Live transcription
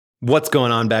What's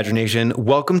going on, Badger Nation?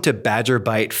 Welcome to Badger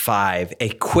Bite 5, a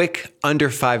quick under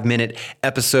 5-minute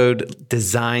episode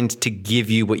designed to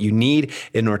give you what you need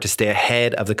in order to stay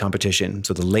ahead of the competition.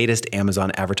 So the latest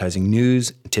Amazon advertising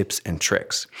news, tips, and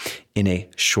tricks in a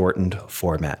shortened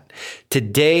format.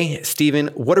 Today, Stephen,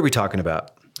 what are we talking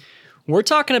about? We're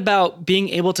talking about being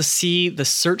able to see the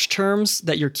search terms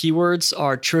that your keywords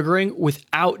are triggering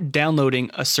without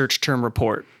downloading a search term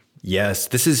report. Yes,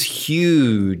 this is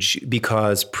huge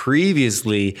because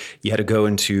previously you had to go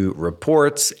into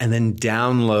reports and then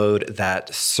download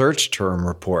that search term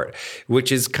report,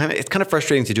 which is kind of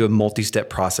frustrating to do a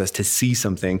multi-step process to see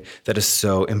something that is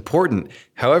so important.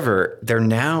 However, they're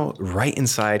now right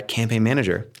inside Campaign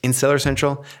Manager in Seller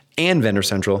Central and Vendor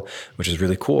Central, which is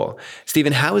really cool.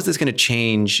 Stephen, how is this going to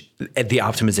change the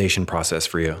optimization process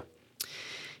for you?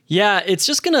 Yeah, it's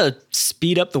just going to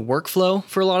speed up the workflow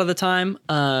for a lot of the time.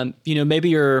 Maybe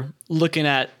you're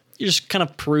just kind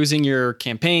of perusing your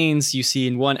campaigns. You see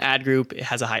in one ad group, it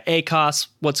has a high ACoS.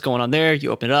 What's going on there?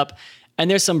 You open it up and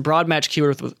there's some broad match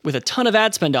keyword with a ton of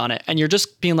ad spend on it. And you're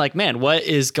just being like, man, what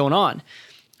is going on?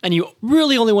 And you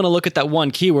really only want to look at that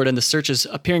one keyword and the search is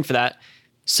appearing for that.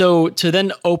 So to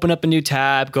then open up a new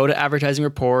tab, go to advertising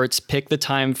reports, pick the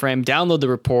time frame, download the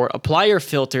report, apply your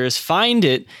filters, find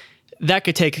it. That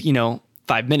could take, 5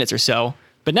 minutes or so.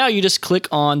 But now you just click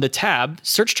on the tab,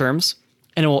 search terms,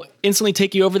 and it will instantly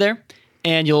take you over there.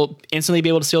 And you'll instantly be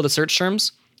able to see all the search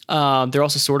terms. They're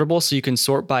also sortable, so you can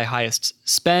sort by highest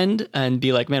spend and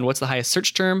be like, man, what's the highest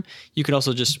search term? You can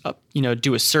also just,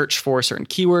 do a search for a certain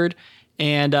keyword.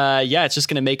 And it's just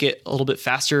going to make it a little bit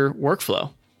faster workflow.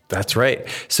 That's right.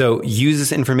 So use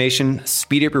this information,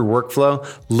 speed up your workflow.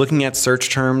 Looking at search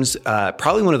terms,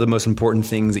 probably one of the most important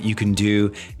things that you can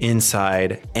do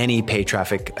inside any paid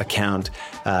traffic account,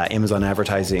 Amazon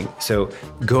advertising. So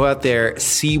go out there,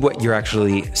 see what you're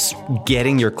actually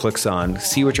getting your clicks on,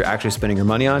 see what you're actually spending your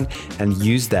money on, and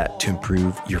use that to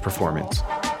improve your performance.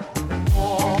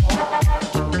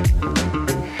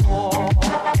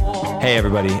 Hey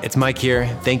everybody, it's Mike here.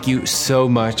 Thank you so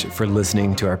much for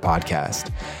listening to our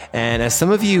podcast. And as some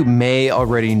of you may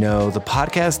already know, the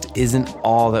podcast isn't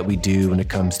all that we do when it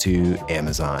comes to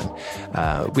Amazon.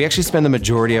 We actually spend the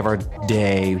majority of our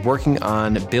day working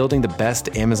on building the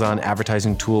best Amazon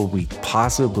advertising tool we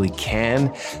possibly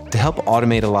can to help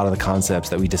automate a lot of the concepts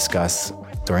that we discuss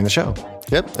during the show.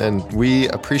 Yep, and we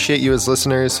appreciate you as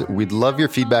listeners. We'd love your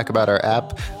feedback about our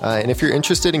app. And if you're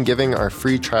interested in giving our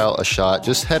free trial a shot,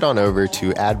 just head on over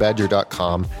to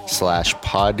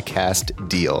adbadger.com/podcast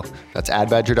deal. That's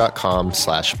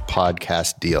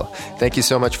adbadger.com/podcast deal. Thank you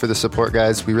so much for the support,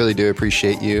 guys. We really do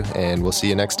appreciate you, and we'll see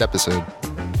you next episode.